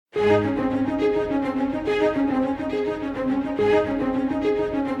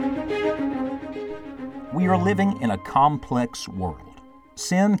we are living in a complex world.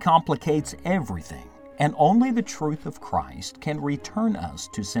 Sin complicates everything, and only the truth of Christ can return us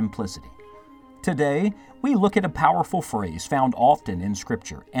to simplicity. Today, we look at a powerful phrase found often in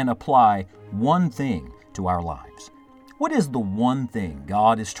Scripture and apply one thing to our lives. What is the one thing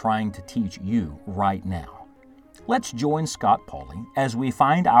God is trying to teach you right now? Let's join Scott Pauley as we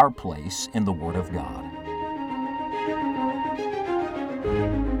find our place in the Word of God.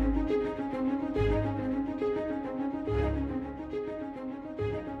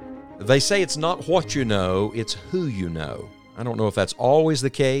 They say it's not what you know, it's who you know. I don't know if that's always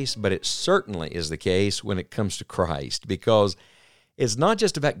the case, but it certainly is the case when it comes to Christ, because it's not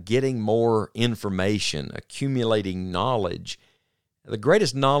just about getting more information, accumulating knowledge. The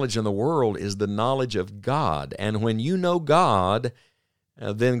greatest knowledge in the world is the knowledge of God. And when you know God,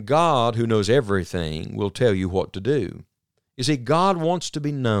 then God, who knows everything, will tell you what to do. You see, God wants to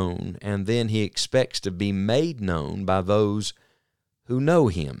be known, and then He expects to be made known by those who know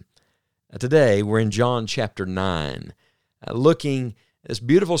Him. Today, we're in John chapter 9, looking at this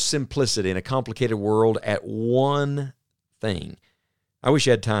beautiful simplicity in a complicated world at one thing. I wish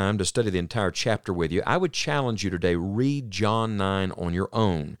you had time to study the entire chapter with you. I would challenge you today, read John 9 on your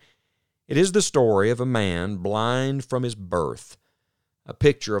own. It is the story of a man blind from his birth, a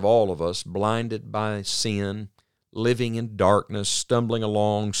picture of all of us blinded by sin, living in darkness, stumbling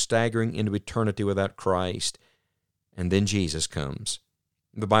along, staggering into eternity without Christ. And then Jesus comes.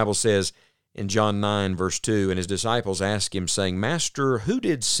 The Bible says in John 9, verse 2, and his disciples asked him, saying, Master, who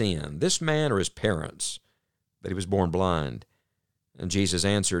did sin, this man or his parents, that he was born blind? And Jesus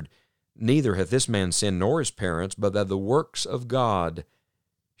answered, Neither hath this man sinned nor his parents, but that the works of God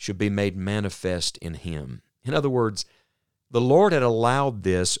should be made manifest in him. In other words, the Lord had allowed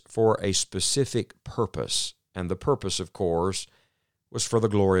this for a specific purpose, and the purpose, of course, was for the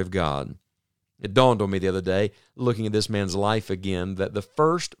glory of God. It dawned on me the other day, looking at this man's life again, that the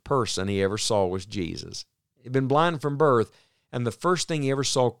first person he ever saw was Jesus. He'd been blind from birth, and the first thing he ever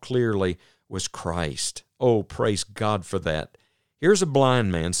saw clearly was Christ. Oh, praise God for that. Here's a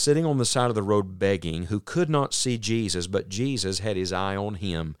blind man sitting on the side of the road begging, who could not see Jesus, but Jesus had his eye on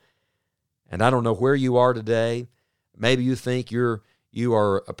him. And I don't know where you are today. Maybe you think you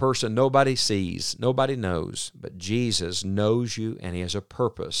are a person nobody sees, nobody knows, but Jesus knows you, and He has a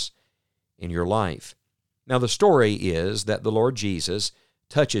purpose in your life. Now, the story is that the Lord Jesus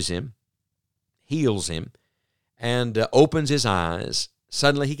touches him, heals him, and opens his eyes.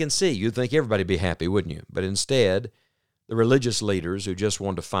 Suddenly he can see. You'd think everybody would be happy, wouldn't you? But instead, the religious leaders who just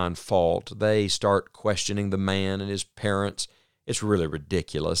wanted to find fault, they start questioning the man and his parents. It's really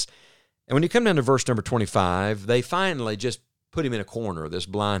ridiculous. And when you come down to verse number 25, they finally just put him in a corner, this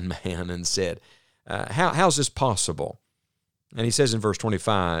blind man, and said, how's this possible? And he says in verse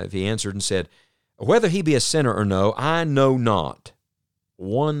 25, he answered and said, Whether he be a sinner or no, I know not.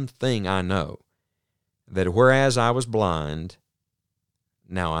 One thing I know, that whereas I was blind,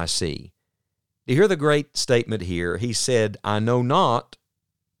 now I see. Do you hear the great statement here? He said, I know not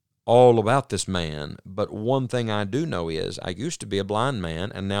all about this man, but one thing I do know is I used to be a blind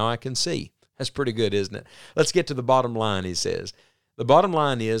man, and now I can see. That's pretty good, isn't it? Let's get to the bottom line, he says. The bottom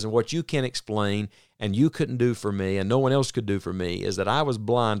line is, and what you can't explain and you couldn't do for me and no one else could do for me, is that I was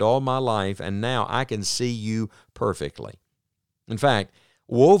blind all my life, and now I can see you perfectly. In fact,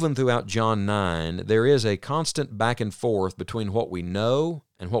 woven throughout John 9, there is a constant back and forth between what we know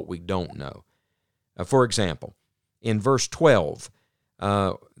and what we don't know. For example, in verse 12,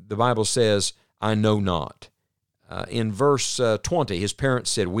 the Bible says, I know not. In verse 20, his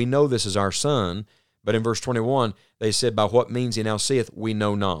parents said, We know this is our son. But in verse 21, they said, By what means he now seeth, we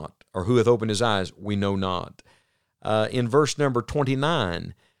know not. Or who hath opened his eyes, we know not. In verse number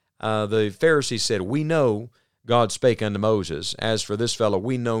 29, the Pharisees said, We know God spake unto Moses. As for this fellow,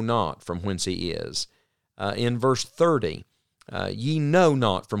 we know not from whence he is. In verse 30, ye know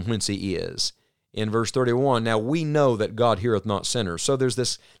not from whence he is. In verse 31, now we know that God heareth not sinners. So there's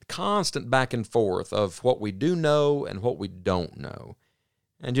this constant back and forth of what we do know and what we don't know.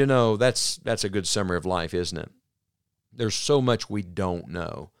 And you know, that's a good summary of life, isn't it? There's so much we don't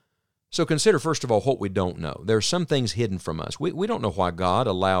know. So consider, first of all, what we don't know. There are some things hidden from us. We don't know why God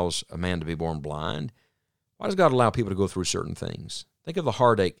allows a man to be born blind. Why does God allow people to go through certain things? Think of the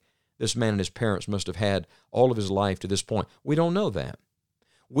heartache this man and his parents must have had all of his life to this point. We don't know that.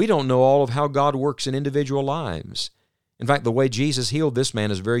 We don't know all of how God works in individual lives. In fact, the way Jesus healed this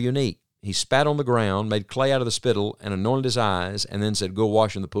man is very unique. He spat on the ground, made clay out of the spittle, and anointed his eyes, and then said, Go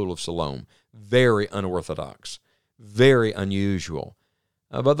wash in the pool of Siloam. Very unorthodox, very unusual.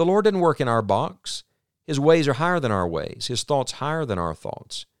 But the Lord didn't work in our box. His ways are higher than our ways. His thoughts higher than our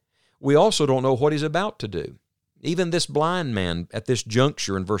thoughts. we also don't know what he's about to do. Even this blind man at this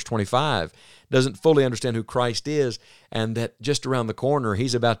juncture in verse 25 doesn't fully understand who Christ is, and that just around the corner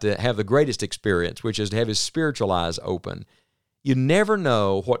he's about to have the greatest experience, which is to have his spiritual eyes open. You never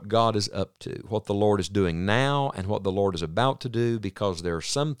know what God is up to, what the Lord is doing now and what the Lord is about to do, because there are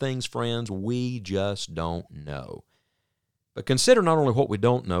some things, friends, we just don't know. But consider not only what we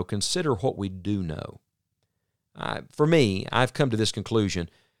don't know, consider what we do know. For me, I've come to this conclusion.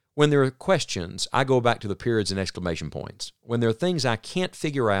 When there are questions, I go back to the periods and exclamation points. When there are things I can't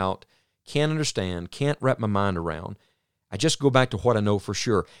figure out, can't understand, can't wrap my mind around, I just go back to what I know for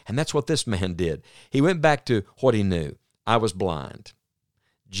sure. And that's what this man did. He went back to what he knew. I was blind.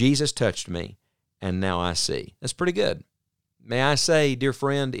 Jesus touched me, and now I see. That's pretty good. May I say, dear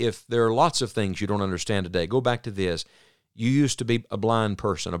friend, if there are lots of things you don't understand today, go back to this. You used to be a blind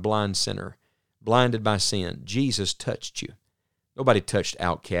person, a blind sinner, blinded by sin. Jesus touched you. Nobody touched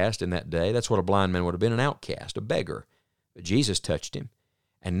outcast in that day. That's what a blind man would have been, an outcast, a beggar. But Jesus touched him.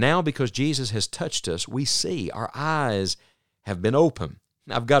 And now because Jesus has touched us, we see. Our eyes have been opened.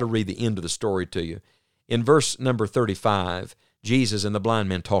 Now, I've got to read the end of the story to you. In verse number 35, Jesus and the blind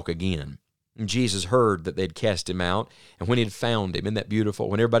man talk again. And Jesus heard that they'd cast him out, and when he had found him, isn't that beautiful?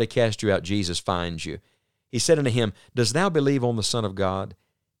 When everybody cast you out, Jesus finds you. He said unto him, Dost thou believe on the Son of God?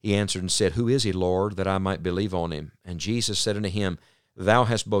 He answered and said, Who is he, Lord, that I might believe on him? And Jesus said unto him, Thou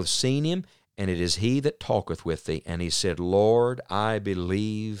hast both seen him, and it is he that talketh with thee. And he said, Lord, I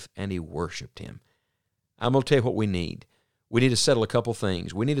believe, and he worshipped him. I'm going to tell you what we need. We need to settle a couple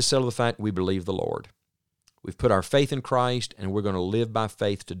things. We need to settle the fact we believe the Lord. We've put our faith in Christ, and we're going to live by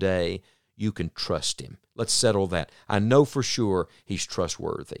faith today. You can trust him. Let's settle that. I know for sure he's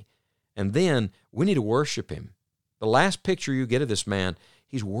trustworthy. And then we need to worship him. The last picture you get of this man,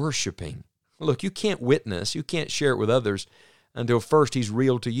 he's worshiping. Look, you can't witness, you can't share it with others until first he's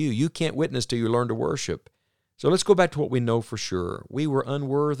real to you. You can't witness till you learn to worship. So let's go back to what we know for sure. We were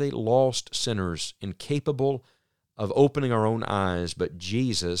unworthy, lost sinners, incapable of opening our own eyes, but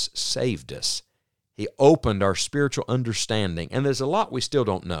Jesus saved us. He opened our spiritual understanding, and there's a lot we still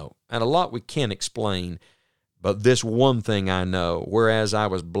don't know, and a lot we can't explain, but this one thing I know, whereas I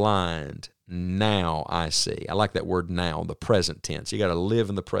was blind, now I see. I like that word now, the present tense. You got to live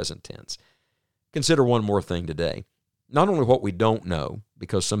in the present tense. Consider one more thing today. Not only what we don't know,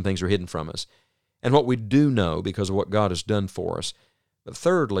 because some things are hidden from us, and what we do know because of what God has done for us, but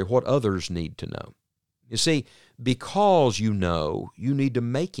thirdly, what others need to know. You see, because you know, you need to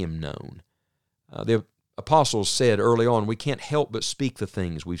make him known. The apostles said early on, we can't help but speak the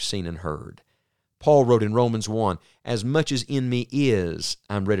things we've seen and heard. Paul wrote in Romans 1, as much as in me is,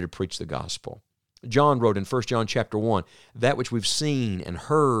 I'm ready to preach the gospel. John wrote in 1 John chapter 1, that which we've seen and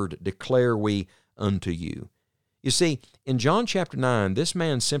heard declare we unto you. You see, in John chapter 9, this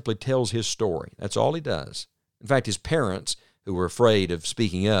man simply tells his story. That's all he does. In fact, his parents, who were afraid of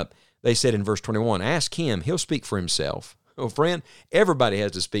speaking up, they said in verse 21, ask him, he'll speak for himself. Oh, friend, everybody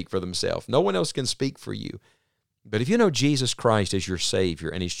has to speak for themselves. No one else can speak for you. But if you know Jesus Christ as your Savior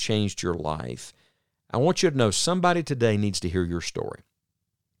and he's changed your life, I want you to know somebody today needs to hear your story.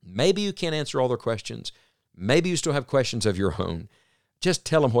 Maybe you can't answer all their questions. Maybe you still have questions of your own. Just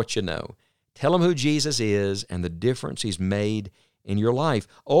tell them what you know. Tell them who Jesus is and the difference he's made in your life.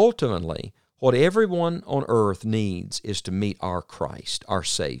 Ultimately, what everyone on earth needs is to meet our Christ, our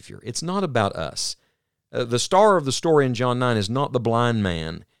Savior. It's not about us. The star of the story in John 9 is not the blind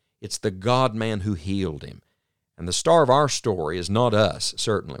man. It's the God-man who healed him. And the star of our story is not us,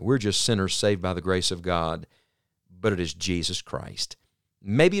 certainly. We're just sinners saved by the grace of God, but it is Jesus Christ.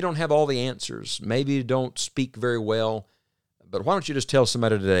 Maybe you don't have all the answers. Maybe you don't speak very well, but why don't you just tell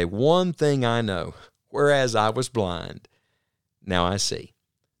somebody today, one thing I know, whereas I was blind, now I see.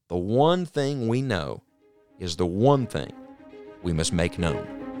 The one thing we know is the one thing we must make known.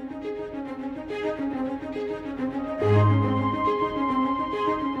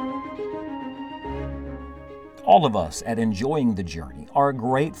 All of us at Enjoying the Journey are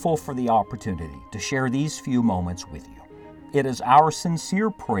grateful for the opportunity to share these few moments with you. It is our sincere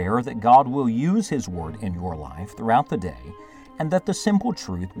prayer that God will use His Word in your life throughout the day, and that the simple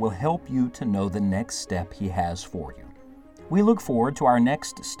truth will help you to know the next step He has for you. We look forward to our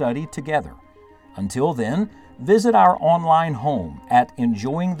next study together. Until then, visit our online home at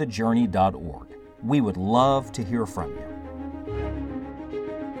enjoyingthejourney.org. We would love to hear from you.